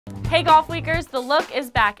Hey Golf Weekers, the look is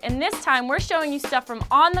back, and this time we're showing you stuff from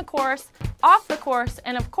on the course, off the course,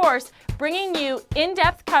 and of course, bringing you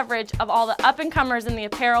in-depth coverage of all the up-and-comers in the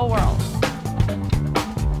apparel world.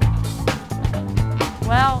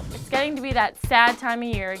 Well, it's getting to be that sad time of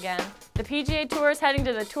year again. The PGA Tour is heading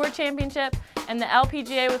to the Tour Championship, and the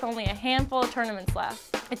LPGA with only a handful of tournaments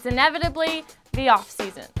left. It's inevitably the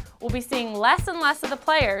off-season. We'll be seeing less and less of the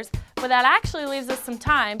players, but that actually leaves us some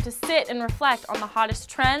time to sit and reflect on the hottest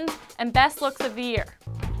trends and best looks of the year.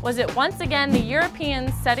 Was it once again the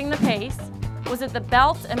Europeans setting the pace? Was it the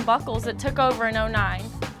belts and buckles that took over in '09?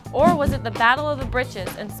 Or was it the Battle of the Britches,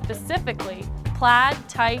 and specifically plaid,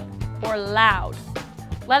 tight, or loud?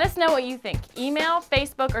 Let us know what you think. Email,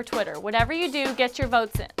 Facebook, or Twitter. Whatever you do, get your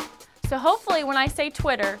votes in. So hopefully when I say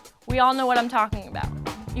Twitter, we all know what I'm talking about.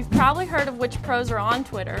 You've probably heard of which pros are on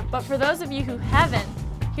Twitter, but for those of you who haven't,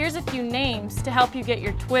 here's a few names to help you get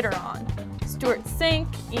your Twitter on. Stuart Sink,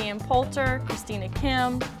 Ian Poulter, Christina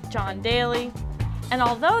Kim, John Daly. And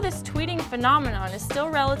although this tweeting phenomenon is still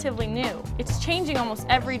relatively new, it's changing almost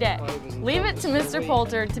every day. Leave it to Mr.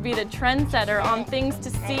 Poulter to be the trendsetter on things to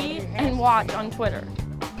see and watch on Twitter.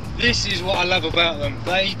 This is what I love about them.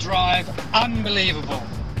 They drive unbelievable.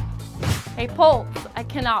 Hey Polt, I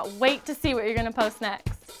cannot wait to see what you're going to post next.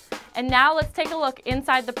 And now let's take a look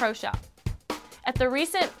inside the pro shop. At the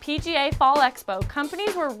recent PGA Fall Expo,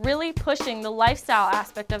 companies were really pushing the lifestyle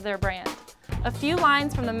aspect of their brand. A few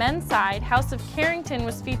lines from the men's side, House of Carrington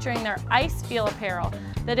was featuring their Ice Feel apparel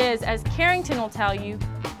that is, as Carrington will tell you,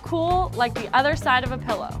 cool like the other side of a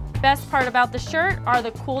pillow. Best part about the shirt are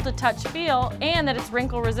the cool to touch feel and that it's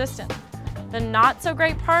wrinkle resistant. The not so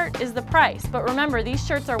great part is the price, but remember these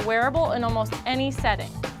shirts are wearable in almost any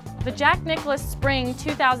setting. The Jack Nicklaus Spring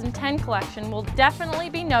 2010 collection will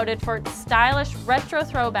definitely be noted for its stylish retro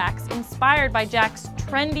throwbacks inspired by Jack's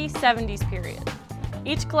trendy 70s period.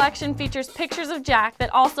 Each collection features pictures of Jack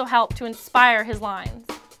that also help to inspire his lines.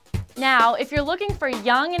 Now, if you're looking for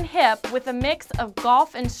young and hip with a mix of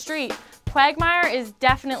golf and street, Quagmire is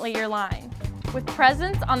definitely your line. With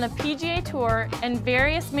presence on the PGA Tour and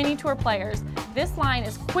various mini tour players, this line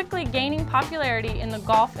is quickly gaining popularity in the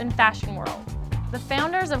golf and fashion world. The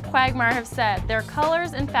founders of Quagmire have said their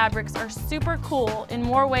colors and fabrics are super cool in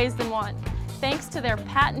more ways than one, thanks to their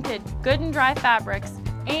patented good and dry fabrics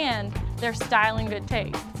and their style and good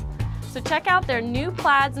tastes. So check out their new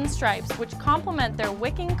plaids and stripes, which complement their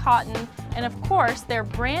wicking cotton and of course their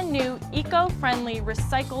brand new eco-friendly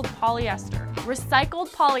recycled polyester. Recycled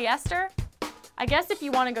polyester? I guess if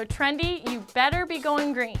you want to go trendy, you better be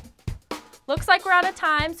going green. Looks like we're out of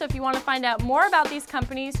time, so if you want to find out more about these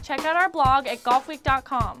companies, check out our blog at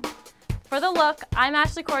golfweek.com. For The Look, I'm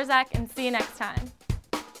Ashleigh Korzack, and see you next time.